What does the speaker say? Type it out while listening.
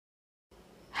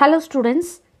Hello students,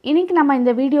 இன்னைக்கு நம்ம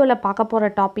இந்த வீடியோல பார்க்க போற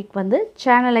டாபிக் வந்து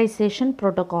channelization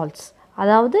protocols.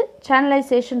 அதாவது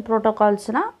channelization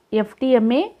protocolsனா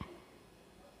FDMA,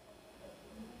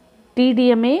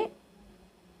 TDMA,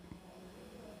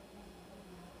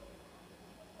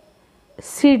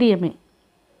 CDMA.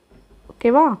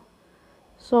 ஓகேவா?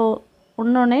 ஸோ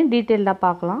இன்னொன்று டீட்டெயிலாக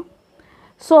பார்க்கலாம்.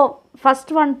 ஸோ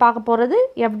ஃபஸ்ட் ஒன் பார்க்க போகிறது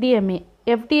FDMA.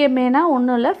 FDMAனா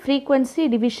ஒன்றும் இல்லை, frequency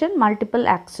division multiple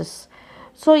access.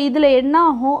 So இதில் என்ன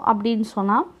ஆகும் அப்படின்னு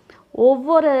சொன்னால்,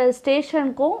 ஒவ்வொரு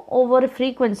ஸ்டேஷனுக்கும் ஒவ்வொரு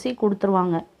ஃப்ரீக்வன்சி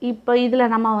கொடுத்துருவாங்க. இப்போ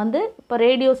இதில் நம்ம வந்து இப்போ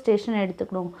ரேடியோ ஸ்டேஷன்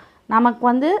எடுத்துக்கணும். நமக்கு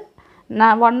வந்து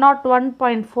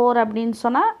 101.4 அப்படின்னு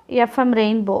சொன்னால் எஃப்எம்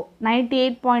ரெயின்போ,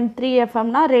 98.3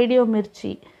 எஃப்எம்னா ரேடியோ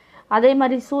மிர்ச்சி, அதே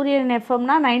மாதிரி சூரியன்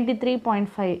எஃப்எம்னா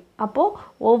 93.5. அப்போது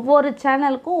ஒவ்வொரு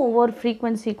சேனலுக்கும் ஒவ்வொரு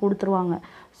ஃப்ரீக்வன்சி கொடுத்துருவாங்க.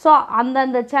 ஸோ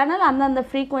அந்தந்த சேனல் அந்தந்த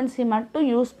ஃப்ரீக்வன்சி மட்டும்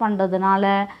யூஸ் பண்ணுறதுனால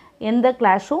எந்த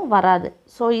கிளாஷும் வராது.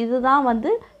 ஸோ இதுதான்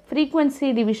வந்து frequency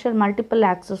division multiple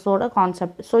ஆக்சஸோட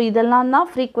concept. So இதெல்லாம் தான்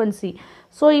ஃப்ரீக்வன்சி.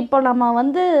 ஸோ இப்போ நம்ம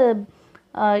வந்து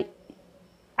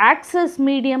ஆக்சஸ்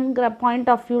மீடியம்ங்கிற பாயிண்ட்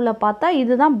ஆஃப் வியூவில் பார்த்தா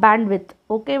இதுதான் பேண்ட்வித்.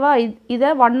 ஓகேவா?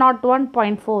 இதை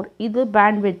 101.4 இது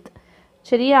பேண்ட்வித்.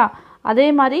 சரியா? அதே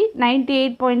மாதிரி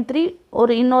 98.3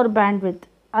 ஒரு இன்னொரு பேண்ட்வித்,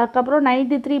 அதுக்கப்புறம்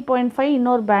 93.5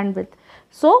 இன்னொரு பேண்ட்வித்.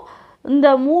 ஸோ இந்த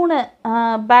மூணு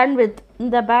பேண்ட்வித்,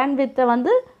 இந்த பேண்ட்வித்தை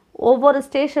வந்து ஒவ்வொரு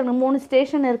ஸ்டேஷனு 3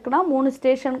 ஸ்டேஷன் இருக்குன்னா 3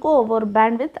 ஸ்டேஷனுக்கும் ஒவ்வொரு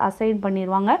பேண்ட்வித் அசைன்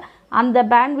பண்ணிடுவாங்க. அந்த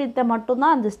பேண்ட்வித்தை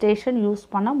மட்டும்தான் அந்த ஸ்டேஷன் யூஸ்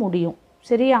பண்ண முடியும்.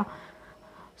 சரியா?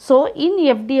 So in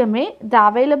FDMA the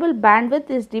available bandwidth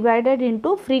is divided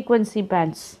into frequency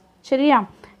bands. சரியா?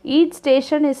 Each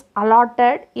station is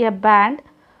allotted a band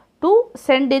to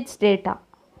send its data.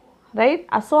 Right?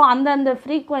 So அந்தந்த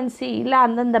ஃப்ரீக்வன்சி இல்லை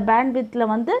அந்தந்த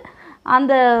பேண்ட்வித்தில் வந்து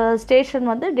அந்த ஸ்டேஷன்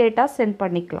வந்து டேட்டா சென்ட்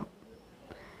பண்ணிக்கலாம்.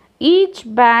 Each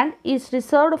band is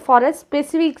reserved for a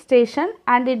specific station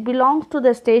and it belongs to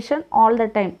the station all the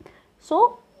time. So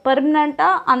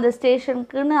பெர்மனண்ட்டாக அந்த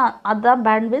ஸ்டேஷனுக்குன்னு அதுதான்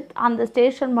bandwidth, அந்த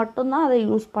ஸ்டேஷன் மட்டும்தான் அதை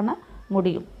யூஸ் பண்ண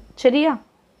முடியும். சரியா?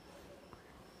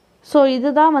 ஸோ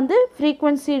இதுதான் வந்து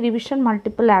ஃப்ரீக்வன்சி டிவிஷன்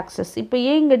மல்டிபிள் ஆக்சஸ். இப்போ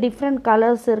ஏன் இங்கே டிஃப்ரெண்ட்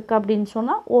கலர்ஸ் இருக்குது அப்படின்னு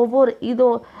சொன்னால்,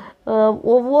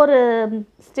 ஒவ்வொரு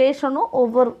ஸ்டேஷனும்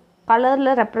ஒவ்வொரு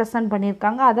கலரில் ரெப்ரசன்ட்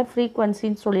பண்ணியிருக்காங்க. அதை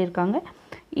ஃப்ரீக்வன்சின்னு சொல்லியிருக்காங்க.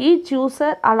 Each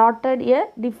user allotted a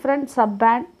different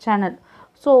சப்பேண்ட் channel.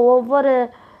 So ஒவ்வொரு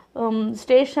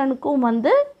ஸ்டேஷனுக்கும்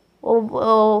வந்து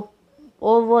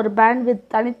ஒவ்வொரு பேண்ட்வித்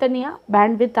தனித்தனியாக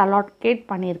பேண்ட்வித் அலாட்கேட்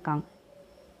பண்ணியிருக்காங்க.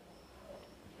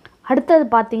 அடுத்தது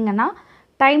பார்த்திங்கன்னா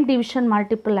time division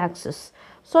multiple access.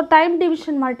 So time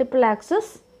division multiple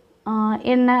access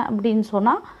என்ன அப்படின்னு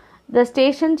சொன்னால், த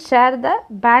station share the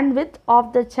bandwidth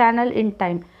of the channel in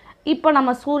time. இப்போ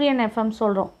நம்ம சூரியன் எஃப்எம்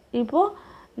சொல்கிறோம். இப்போது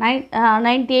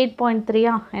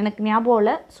 98.3 எனக்கு ஞாபகம்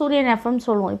இல்லை, சூரியன் எஃப்எம்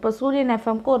சொல்லுவோம். இப்போ சூரியன்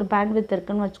எஃப்எம்க்கு ஒரு பேண்ட்வித்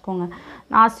இருக்குதுன்னு வச்சுக்கோங்க.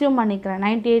 நான் அசியூம் பண்ணிக்கிறேன்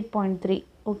 98.3.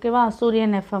 ஓகேவா?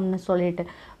 சூரியன் எஃப்எம்னு சொல்லிட்டு.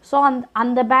 ஸோ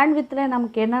அந்த பேண்ட்வித்தில்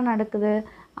நமக்கு என்ன நடக்குது,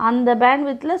 அந்த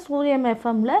பேண்ட்வித்தில் சூரியன்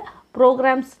எஃப்எம்மில்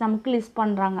ப்ரோக்ராம்ஸ் நமக்கு லிஸ்ட்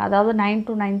பண்ணுறாங்க. அதாவது 9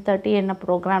 to 9:30 என்ன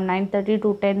ப்ரோக்ராம், 9:30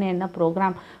 to 10 என்ன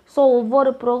ப்ரோக்ராம். ஸோ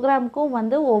ஒவ்வொரு ப்ரோக்ராமுக்கும்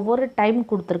வந்து ஒவ்வொரு டைம்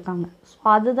கொடுத்துருக்காங்க. ஸோ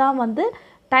அதுதான் வந்து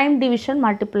டைம் டிவிஷன்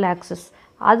மல்டிபிள் ஆக்சஸ்.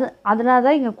 அதனால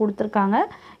தான் இங்கே கொடுத்துருக்காங்க.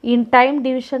 In time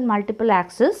division multiple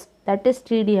access, that is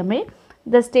TDMA,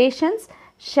 the stations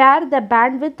share the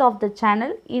bandwidth of the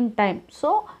channel in time. So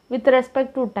with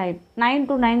respect to time 9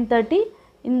 to 9:30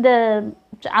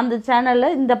 அந்த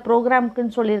சேனலில் இந்த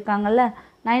ப்ரோக்ராமுக்குன்னு சொல்லியிருக்காங்கல்ல,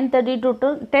 9:30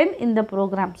 to 10 இந்த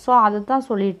ப்ரோக்ராம். ஸோ அதை தான்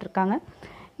சொல்லிகிட்டு இருக்காங்க.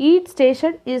 Each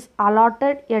station is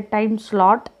allotted a time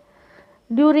slot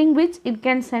during which it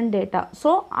can send data.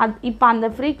 So இப்போ அந்த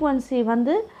ஃப்ரீக்வன்சி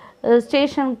வந்து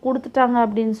ஸ்டேஷன் கொடுத்துட்டாங்க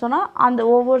அப்படின்னு சொன்னால், அந்த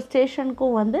ஒவ்வொரு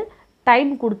ஸ்டேஷனுக்கும் வந்து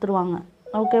டைம் கொடுத்துருவாங்க.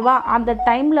 ஓகேவா? அந்த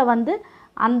டைமில் வந்து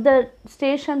அந்த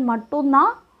ஸ்டேஷன்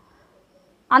மட்டும்தான்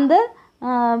அந்த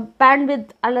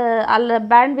பேண்ட்வித் அல்ல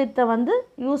பேண்ட்வித்தை வந்து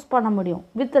யூஸ் பண்ண முடியும்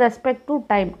வித் ரெஸ்பெக்ட் டு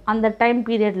டைம், அந்த டைம்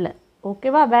பீரியடில்.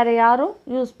 ஓகேவா? வேறு யாரும்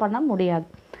யூஸ் பண்ண முடியாது.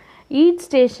 Each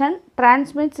station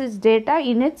transmits it's data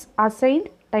in it's assigned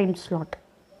time slot.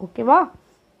 ஓகேவா?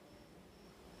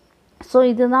 ஸோ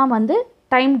இதுதான் வந்து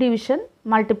time division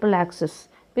multiple access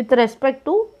with respect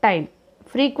to time.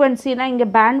 ஃப்ரீக்வன்சினா இங்கே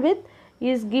bandwidth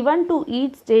is given to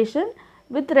each station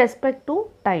with respect to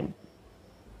time.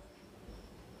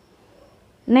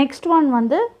 Next one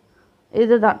வந்து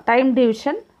இதுதான் time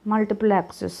division multiple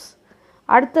access.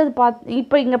 அடுத்தது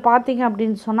இப்போ இங்கே பார்த்தீங்க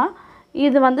அப்படின்னு சொன்னால்,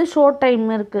 இது வந்து ஷோர்ட் டைம்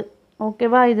இருக்குது.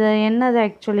 ஓகேவா? இது என்னது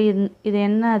ஆக்சுவலி, இது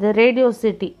என்னது, ரேடியோ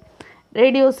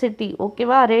சிட்டி.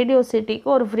 ஓகேவா? ரேடியோ சிட்டிக்கு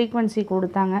ஒரு ஃப்ரீக்வன்சி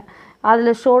கொடுத்தாங்க.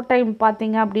 அதில் ஷோ டைம்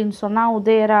பார்த்தீங்க அப்படின்னு சொன்னால்,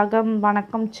 உதயராகம்,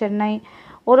 வணக்கம் சென்னை,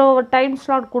 ஒரு டைம்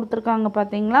ஸ்லாட் கொடுத்துருக்காங்க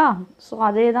பார்த்தீங்களா? ஸோ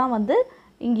அதே தான் வந்து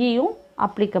இங்கேயும்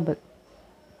அப்ளிகபிள்.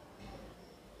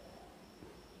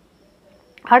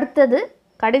 அடுத்தது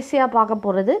கடைசியாக பார்க்க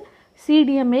போகிறது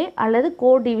CDMA அல்லது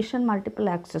கோடிவிஷன் மல்டிபிள்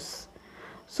ஆக்சஸ்.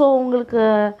 ஸோ உங்களுக்கு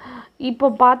இப்போ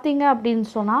பார்த்தீங்க அப்படின்னு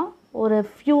சொன்னால் ஒரு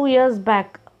few years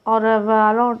back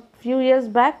around few years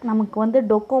back நமக்கு வந்து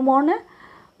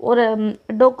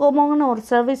டொக்கோமோன்னு ஒரு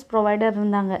சர்வீஸ் ப்ரொவைடர்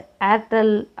இருந்தாங்க,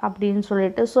 ஏர்டெல் அப்படின்னு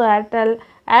சொல்லிட்டு. ஸோ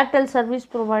ஏர்டெல் சர்வீஸ்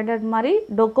ப்ரொவைடர் மாதிரி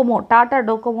டாட்டா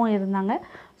டொக்கோமோ இருந்தாங்க.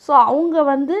 ஸோ அவங்க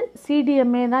வந்து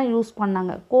CDMA தான் யூஸ்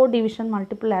பண்ணாங்க, கோடிவிஷன்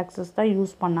மல்டிபிள் ஆக்சஸ் தான்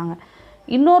யூஸ் பண்ணாங்க.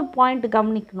 இன்னொரு பாயிண்ட்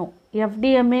கவனிக்கணும்,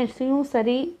 FDMAஸையும்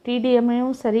சரி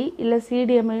TDMAயும் சரி இல்லை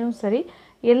CDMAயும் சரி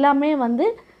எல்லாமே வந்து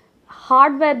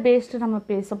ஹார்ட்வேர் பேஸ்டு நம்ம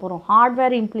பேச போகிறோம்.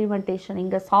 ஹார்ட்வேர் இம்ப்ளிமெண்டேஷன்,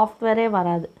 இங்கே சாஃப்ட்வேரே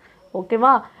வராது.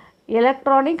 ஓகேவா?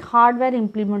 Electronic hardware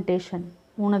implementation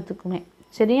மூணுத்துக்குமே.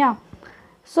 சரியா?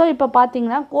 ஸோ இப்போ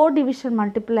பார்த்தீங்கன்னா கோடிவிஷன்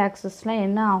மல்டிபிள் ஆக்சஸில்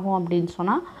என்ன ஆகும் அப்படின்னு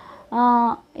சொன்னால்,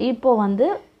 இப்போ வந்து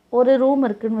ஒரு ரூம்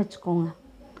இருக்குதுன்னு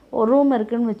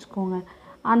வச்சுக்கோங்க.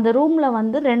 அந்த ரூமில்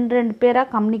வந்து ரெண்டு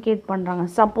பேராக கம்யூனிகேட் பண்ணுறாங்க.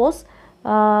 சப்போஸ்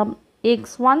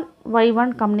X1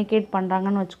 Y1 கம்யூனிகேட்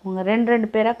பண்ணுறாங்கன்னு வச்சுக்கோங்க. ரெண்டு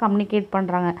பேராக கம்யூனிகேட்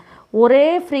பண்ணுறாங்க, ஒரே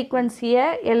ஃப்ரீக்வன்சியை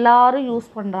எல்லாரும் யூஸ்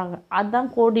பண்ணுறாங்க. அதுதான்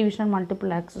கோடிவிஷன்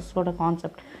மல்டிபிள் ஆக்சஸோட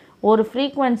கான்செப்ட். ஒரு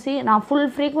ஃப்ரீக்வன்சி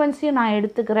ஃபுல் ஃப்ரீக்வன்சியை நான்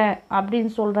எடுத்துக்கிறேன்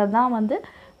அப்படின்னு சொல்கிறது தான் வந்து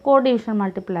கோடிவிஷன்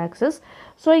மல்டிபிள் ஆக்சஸ்.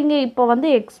 ஸோ இங்கே இப்போ வந்து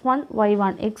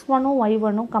X1ம்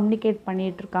Y1ம் கம்யூனிகேட்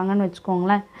பண்ணிகிட்டு இருக்காங்கன்னு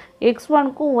வச்சுக்கோங்களேன்.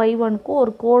 X1க்கும் Y1க்கும்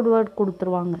ஒரு கோட் வேர்ட்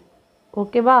கொடுத்துருவாங்க.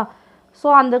 ஓகேவா? ஸோ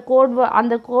அந்த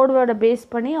கோட் வேர்டை பேஸ்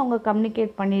பண்ணி அவங்க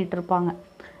கம்யூனிகேட் பண்ணிகிட்டு இருப்பாங்க.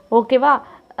 ஓகேவா?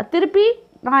 திருப்பி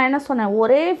நான் என்ன சொன்னேன்,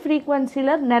 ஒரே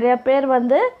ஃப்ரீக்வன்சியில் நிறைய பேர்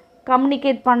வந்து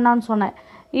கம்யூனிகேட் பண்ணான்னு சொன்னேன்.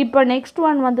 இப்போ நெக்ஸ்ட்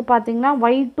ஒன் வந்து பார்த்திங்கன்னா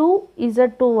Y2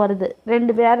 Z2 வருது.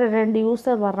 ரெண்டு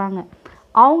யூசர் வர்றாங்க,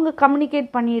 அவங்க கம்யூனிகேட்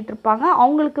பண்ணிகிட்டு இருப்பாங்க,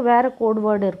 அவங்களுக்கு வேறு கோட்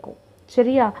வேர்டு இருக்கும்.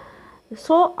 சரியா?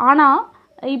 ஸோ ஆனால்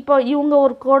இப்போ இவங்க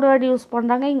ஒரு கோட் வேர்டு யூஸ்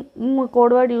பண்ணுறாங்க, இவங்க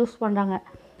கோட் வேர்டு யூஸ் பண்ணுறாங்க.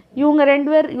 இவங்க ரெண்டு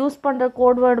பேர் யூஸ் பண்ணுற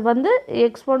கோட் வேர்டு வந்து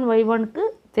X1 Y1க்கு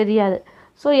தெரியாது.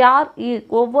 ஸோ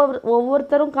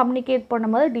ஒவ்வொருத்தரும் கம்யூனிகேட்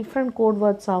பண்ணும்போது டிஃப்ரெண்ட் கோட்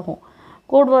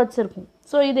வேர்ட்ஸ் இருக்கும்.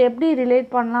 ஸோ இது எப்படி ரிலேட்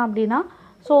பண்ணலாம் அப்படின்னா,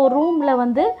 ஸோ ரூமில்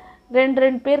வந்து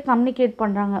ரெண்டு பேர் கம்யூனிகேட்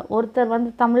பண்ணுறாங்க. ஒருத்தர்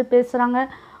வந்து தமிழ் பேசுகிறாங்க,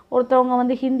 ஒருத்தவங்க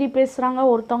வந்து ஹிந்தி பேசுகிறாங்க,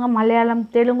 ஒருத்தவங்க மலையாளம்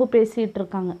தெலுங்கு பேசிகிட்டு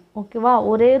இருக்காங்க. ஓகேவா?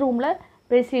 ஒரே ரூமில்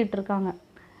பேசிகிட்டு இருக்காங்க.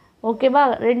 ஓகேவா?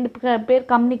 ரெண்டு பேர்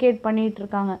கம்யூனிகேட் பண்ணிகிட்டு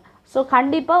இருக்காங்க. ஸோ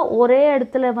கண்டிப்பாக ஒரே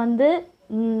இடத்துல வந்து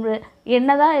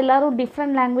என்னதான் எல்லோரும்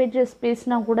டிஃப்ரெண்ட் லாங்குவேஜஸ்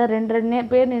பேசினா கூட, ரெண்டு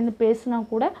பேர் நின்று பேசினா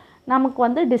கூட நமக்கு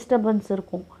வந்து டிஸ்டர்பன்ஸ்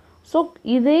இருக்கும். ஸோ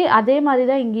அதே மாதிரி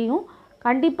தான் இங்கேயும்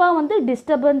கண்டிப்பாக வந்து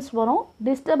டிஸ்டர்பன்ஸ் வரும்.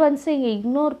 டிஸ்டர்பன்ஸை இங்கே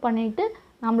இக்னோர் பண்ணிவிட்டு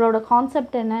நம்மளோட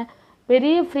கான்செப்ட் என்ன,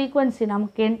 பெரிய ஃப்ரீக்வன்சி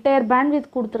நமக்கு என்டையர்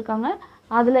பேண்ட்வித் கொடுத்துருக்காங்க,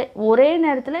 அதில் ஒரே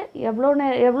நேரத்தில்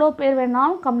எவ்வளோ பேர்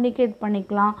வேணாலும் கம்யூனிகேட்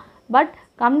பண்ணிக்கலாம். பட்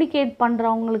கம்யூனிகேட்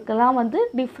பண்ணுறவங்களுக்கெல்லாம் வந்து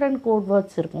டிஃப்ரெண்ட் கோட்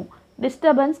வேர்ட்ஸ் இருக்கும்,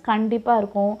 டிஸ்டர்பன்ஸ் கண்டிப்பாக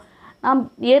இருக்கும். நான்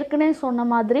ஏற்கனவே சொன்ன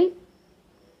மாதிரி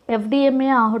FDMA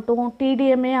ஆகட்டும்,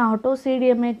 TDMA ஆகட்டும்,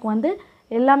 CDMAக்கு வந்து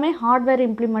எல்லாமே ஹார்ட்வேர்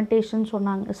இம்ப்ளிமெண்டேஷன்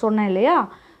சொன்னேன் இல்லையா?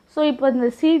 ஸோ இப்போ இந்த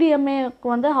CDMAக்கு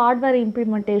வந்து ஹார்ட்வேர்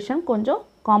இம்ப்ளிமெண்டேஷன் கொஞ்சம்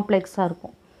காம்ப்ளெக்ஸாக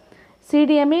இருக்கும்.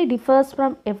 CDMA differs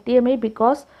from FDMA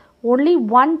because only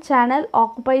one channel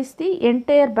occupies the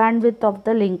entire bandwidth of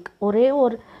the link.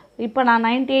 இப்போ நான்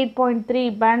 98.3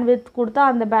 பேண்ட்வித் கொடுத்தா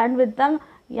அந்த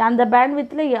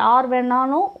பேண்ட்வித்தில் யார்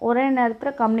வேணாலும் ஒரே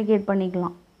நேரத்தில் கம்யூனிகேட்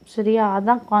பண்ணிக்கலாம். சரியா?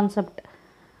 அதுதான் கான்செப்ட்.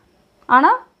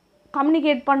 ஆனால்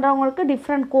கம்யூனிகேட் பண்ணுறவங்களுக்கு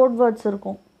டிஃப்ரெண்ட் கோட் வேர்ட்ஸ்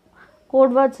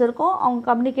இருக்கும், அவங்க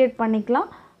கம்யூனிகேட் பண்ணிக்கலாம்.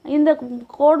 இந்த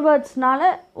கோட் வேர்ட்ஸ்னால்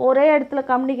ஒரே இடத்துல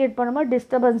கம்யூனிகேட் பண்ணும்போது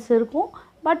டிஸ்டர்பன்ஸ் இருக்கும்,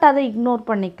 பட் அதை இக்னோர்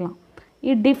பண்ணிக்கலாம்.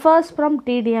 It differs from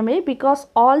TDMA because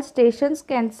all stations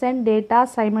can send data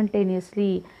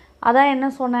simultaneously. அதான் என்ன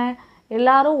சொன்னேன்,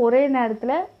 எல்லோரும் ஒரே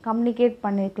நேரத்தில் கம்யூனிகேட்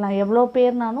பண்ணிக்கலாம், எவ்வளோ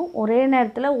பேர்னாலும் ஒரே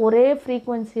நேரத்தில் ஒரே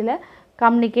ஃப்ரீக்வன்சியில்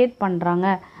கம்யூனிகேட் பண்ணுறாங்க.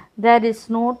 There is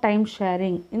no time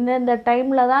sharing. இந்த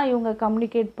டைமில் தான் இவங்க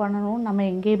கம்யூனிகேட் பண்ணணும்னு நம்ம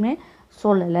எங்கேயுமே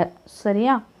சொல்லலை.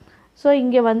 சரியா? ஸோ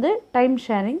இங்கே வந்து டைம்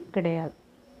ஷேரிங் கிடையாது.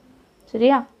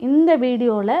 சரியா? இந்த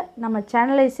வீடியோவில் நம்ம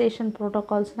சேனலைசேஷன்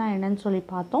ப்ரோட்டோகால்ஸ்னால் என்னன்னு சொல்லி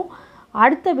பார்த்தோம்.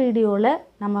 அடுத்த வீடியோவில்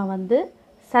நம்ம வந்து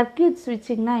சர்க்யூட்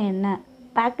ஸ்விட்சிங்னா என்ன,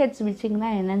 பேக்கெட் ஸ்விட்சிங்னா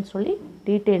என்னன்னு சொல்லி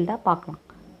டீட்டெயில்டாக பார்க்கலாம்.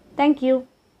 தேங்க்யூ.